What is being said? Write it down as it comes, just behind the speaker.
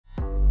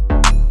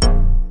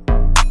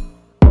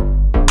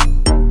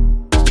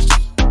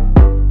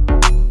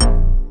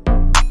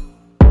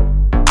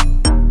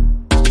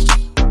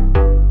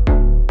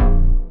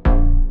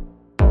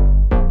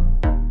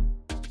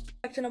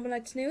to Noble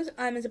Nights News.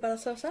 I'm Isabella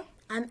Sosa.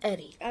 I'm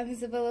Eddie. I'm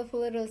Isabella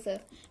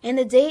Poderosa. And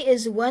the date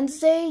is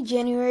Wednesday,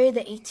 January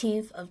the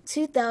 18th of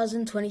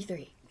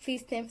 2023.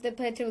 Please stand for the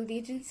Pledge of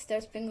Allegiance,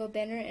 Star Spangled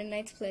Banner, and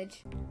Knight's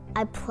Pledge.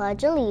 I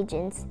pledge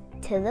allegiance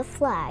to the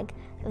flag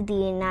of the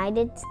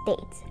United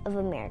States of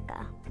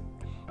America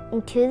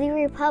and to the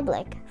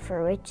republic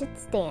for which it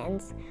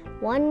stands,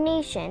 one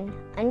nation,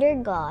 under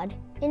God,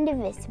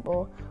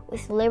 indivisible,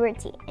 with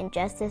liberty and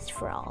justice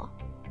for all.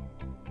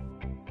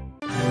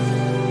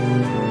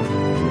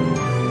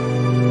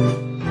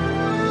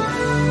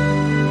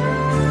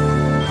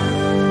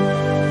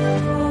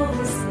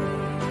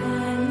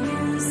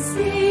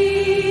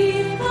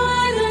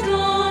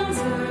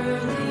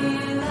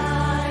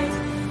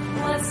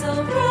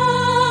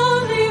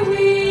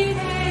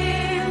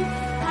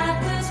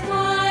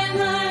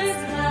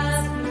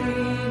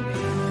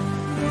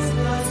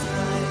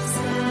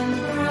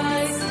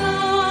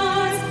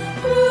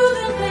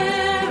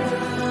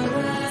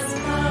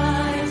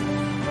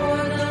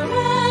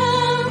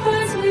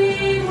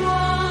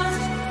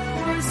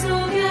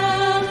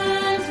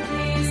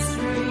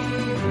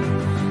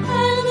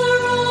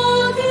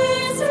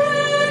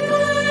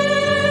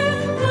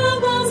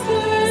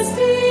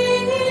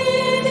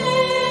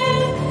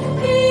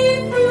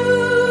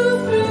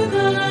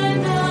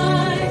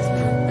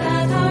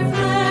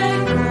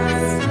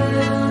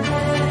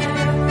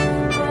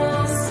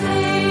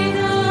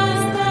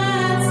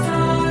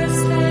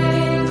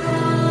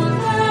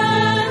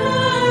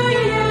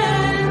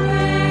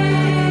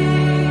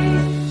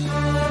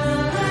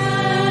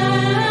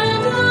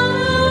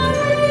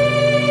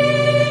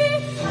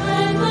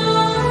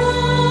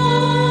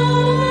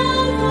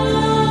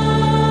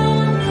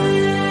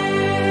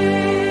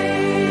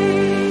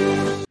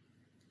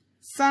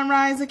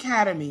 Sunrise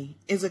Academy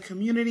is a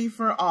community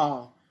for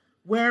all,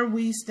 where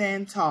we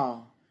stand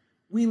tall.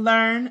 We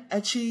learn,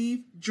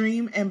 achieve,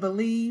 dream, and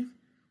believe.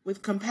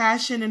 With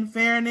compassion and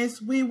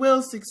fairness, we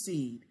will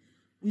succeed.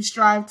 We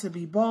strive to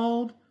be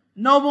bold,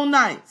 noble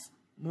knights,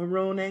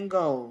 maroon and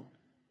gold.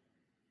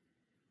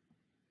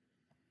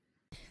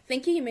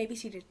 Thank you. You may be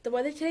seated. The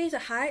weather today is a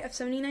high of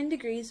 79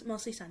 degrees,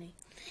 mostly sunny.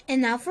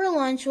 And now for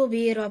lunch will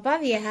be ropa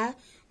vieja,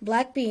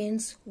 black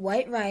beans,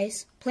 white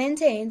rice,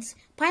 plantains,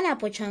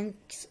 pineapple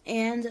chunks,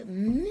 and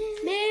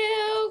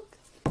milk.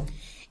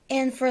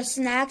 And for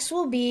snacks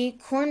will be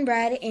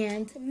cornbread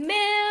and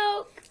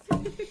Milk!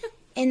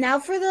 And now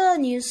for the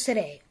news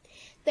today.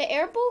 The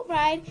airboat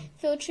ride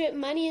field trip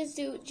money is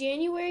due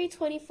January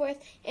 24th,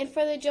 and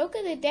for the joke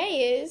of the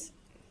day is...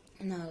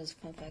 No, it was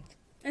perfect.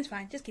 It's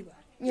fine. Just keep going.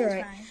 You're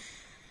It's right. fine.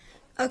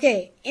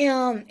 Okay,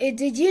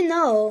 did you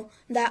know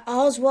that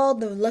Oswald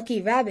the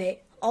Lucky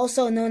Rabbit,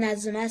 also known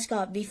as the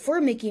mascot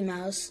before Mickey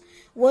Mouse,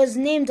 was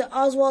named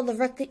Oswald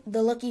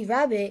the Lucky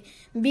Rabbit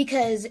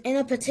because in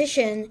a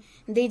petition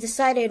they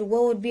decided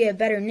what would be a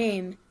better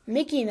name,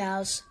 Mickey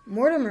Mouse,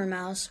 Mortimer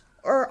Mouse,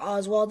 or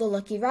Oswald the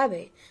Lucky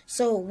Rabbit.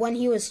 So when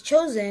he was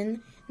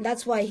chosen,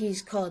 that's why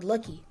he's called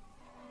Lucky.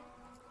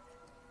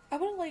 I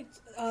would have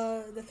liked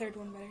the third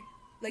one better.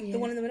 Like the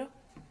one in the middle.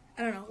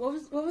 I don't know. What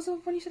was the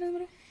one you said in the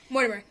middle?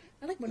 Mortimer.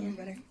 I like Mortimer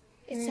better.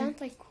 It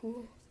sounds like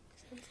cool.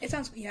 It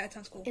sounds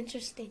cool.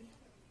 Interesting.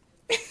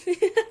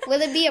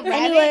 Will it be a rabbit?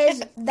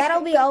 Anyways,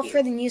 that'll be all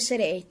for the news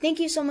today. Thank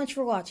you so much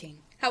for watching.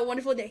 Have a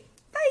wonderful day.